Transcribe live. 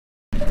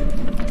Hey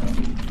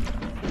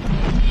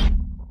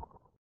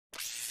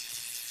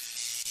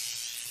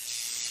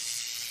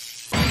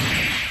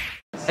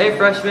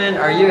freshmen,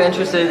 are you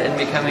interested in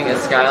becoming a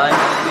Skyline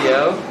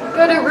SBO?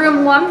 Go to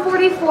room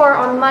 144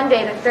 on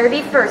Monday the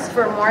 31st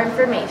for more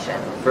information.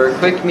 For a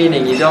quick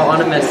meeting, you don't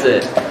want to miss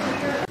it.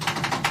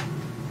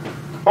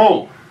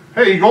 Oh,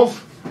 hey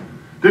Eagles.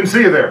 Didn't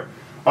see you there.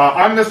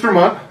 I'm Mr.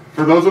 Munt,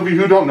 for those of you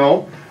who don't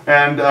know,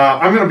 and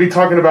I'm going to be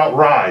talking about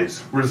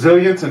RISE,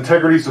 Resilience,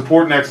 Integrity,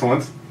 Support, and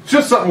Excellence. It's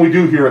just something we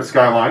do here at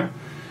Skyline.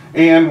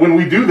 And when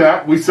we do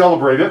that, we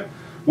celebrate it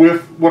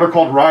with what are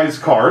called RISE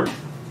cards.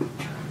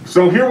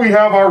 So here we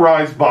have our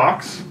RISE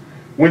box.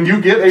 When you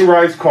get a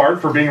RISE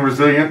card for being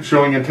resilient,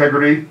 showing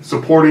integrity,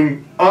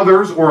 supporting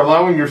others, or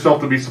allowing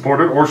yourself to be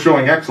supported, or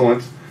showing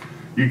excellence,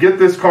 you get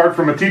this card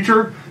from a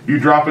teacher, you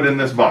drop it in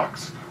this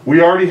box.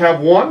 We already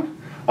have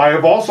one. I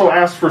have also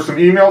asked for some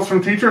emails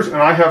from teachers, and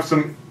I have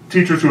some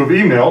teachers who have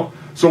emailed,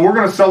 so we're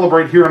going to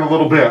celebrate here in a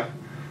little bit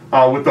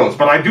with those.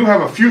 But I do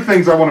have a few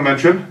things I want to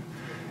mention,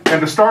 and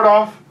to start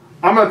off,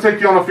 I'm going to take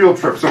you on a field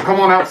trip, so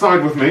come on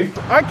outside with me.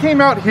 I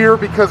came out here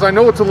because I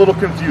know it's a little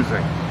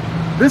confusing.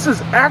 This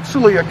is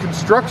actually a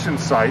construction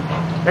site,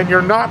 and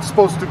you're not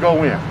supposed to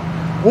go in.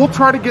 We'll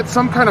try to get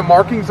some kind of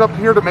markings up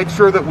here to make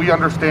sure that we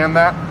understand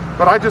that,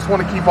 but I just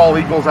want to keep all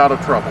Eagles out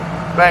of trouble.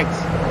 Thanks.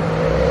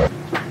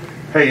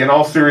 Hey, in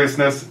all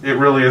seriousness, it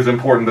really is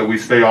important that we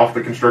stay off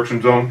the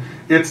construction zone.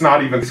 It's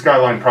not even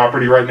Skyline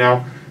property right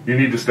now. You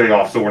need to stay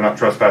off so we're not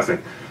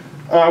trespassing.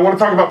 I want to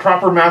talk about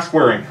proper mask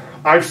wearing.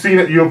 I've seen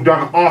it. You have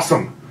done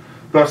awesome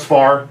thus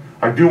far.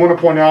 I do want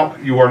to point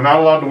out you are not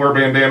allowed to wear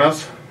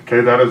bandanas.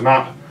 Okay, that is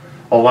not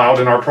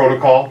allowed in our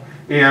protocol.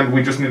 And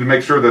we just need to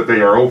make sure that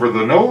they are over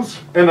the nose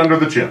and under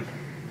the chin.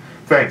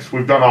 Thanks.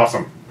 We've done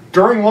awesome.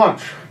 During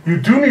lunch, you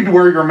do need to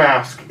wear your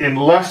mask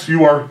unless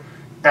you are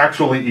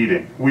actually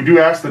eating. We do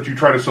ask that you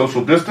try to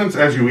social distance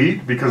as you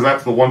eat because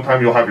that's the one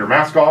time you'll have your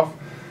mask off.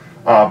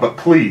 But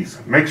please,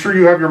 make sure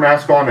you have your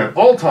mask on at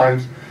all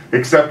times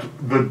except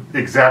the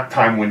exact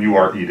time when you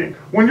are eating.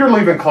 When you're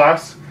leaving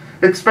class,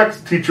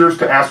 expect teachers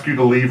to ask you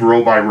to leave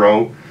row by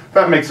row.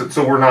 That makes it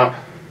so we're not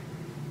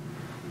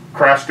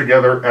crashed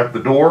together at the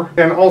door.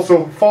 And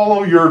also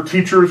follow your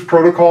teachers'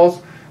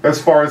 protocols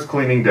as far as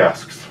cleaning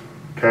desks.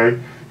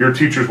 Okay? Your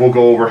teachers will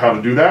go over how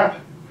to do that.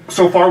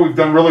 So far we've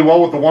done really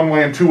well with the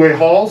one-way and two-way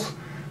halls.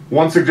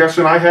 One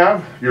suggestion I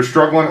have, you're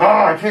struggling,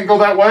 I can't go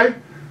that way.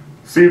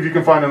 See if you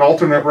can find an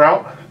alternate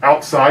route.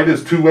 Outside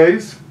is two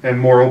ways and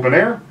more open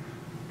air.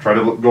 Try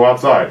to go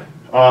outside.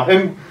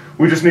 And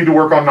we just need to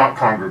work on not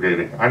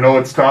congregating. I know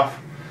it's tough.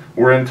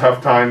 We're in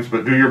tough times,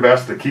 but do your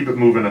best to keep it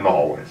moving in the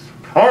hallways.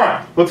 All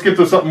right, let's get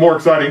to something more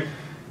exciting.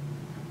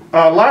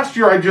 Last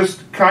year I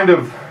just kind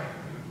of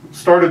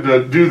started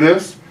to do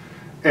this,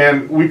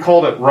 and we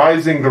called it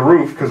Rising the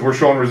Roof because we're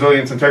showing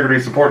resilience,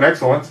 integrity, support, and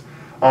excellence.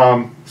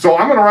 So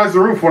I'm going to rise the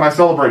roof when I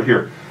celebrate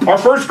here. Our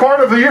first card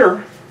of the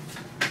year,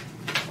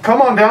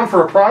 come on down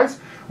for a prize.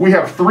 We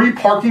have 3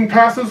 parking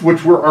passes,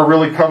 which are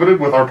really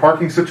coveted with our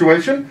parking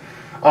situation.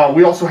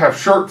 We also have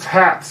shirts,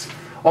 hats.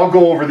 I'll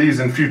go over these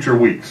in future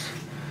weeks.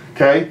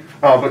 Okay,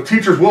 but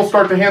teachers will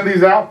start to hand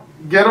these out.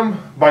 Get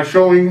them by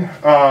showing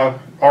our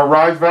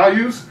RISE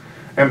values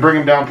and bring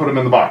them down, put them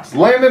in the box.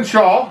 Landon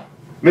Shaw,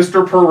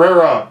 Mr.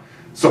 Pereira,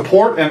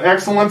 support and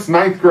excellence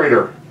 9th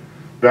grader.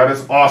 That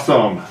is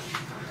awesome.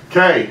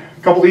 Okay,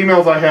 a couple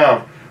emails I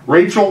have.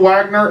 Rachel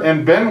Wagner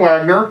and Ben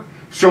Wagner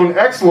shown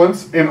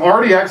excellence in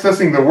already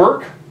accessing their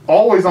work,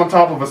 always on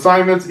top of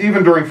assignments,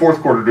 even during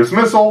 4th quarter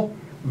dismissal.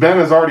 Ben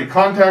has already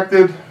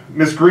contacted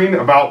Ms. Green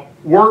about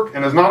work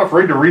and is not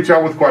afraid to reach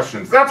out with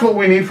questions. That's what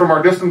we need from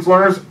our distance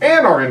learners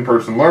and our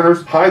in-person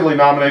learners, highly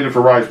nominated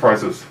for RISE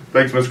prizes.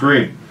 Thanks, Ms.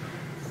 Green.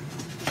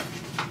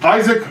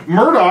 Isaac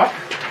Murdoch,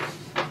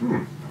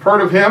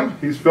 heard of him,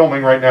 he's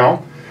filming right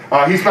now.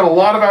 He spent a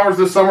lot of hours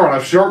this summer on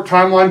a short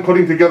timeline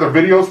putting together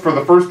videos for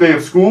the first day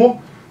of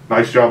school.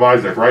 Nice job,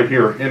 Isaac, right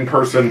here in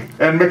person.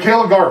 And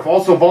Michaela Garf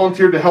also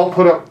volunteered to help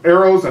put up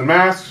arrows and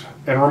masks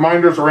and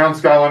reminders around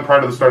Skyline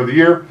prior to the start of the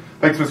year.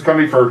 Thanks, Ms.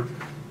 Cundy, for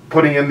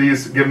putting in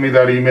these, giving me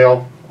that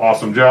email.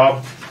 Awesome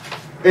job.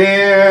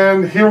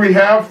 And here we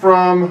have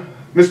from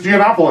Ms.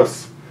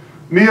 Giannopoulos,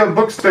 Mia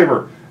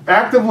Bookstaber,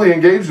 actively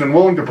engaged and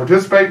willing to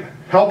participate,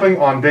 helping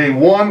on day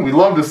 1. We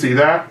love to see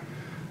that.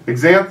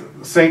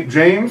 Exanth St.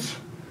 James,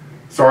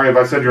 sorry if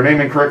I said your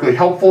name incorrectly,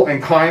 helpful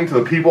and kind to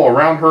the people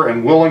around her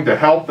and willing to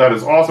help. That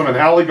is awesome. And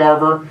Allie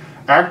Garver,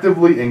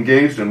 actively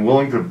engaged and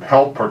willing to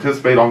help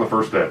participate on the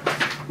first day.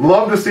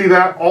 Love to see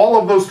that. All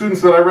of those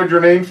students that I read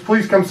your names,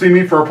 please come see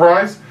me for a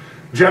prize.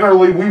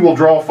 Generally, we will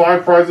draw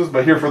 5 prizes,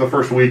 but here for the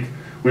first week,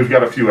 we've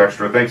got a few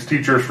extra. Thanks,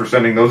 teachers, for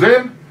sending those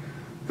in.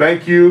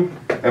 Thank you,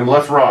 and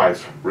let's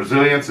rise.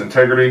 Resilience,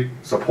 integrity,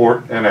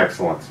 support, and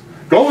excellence.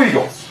 Go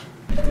Eagles!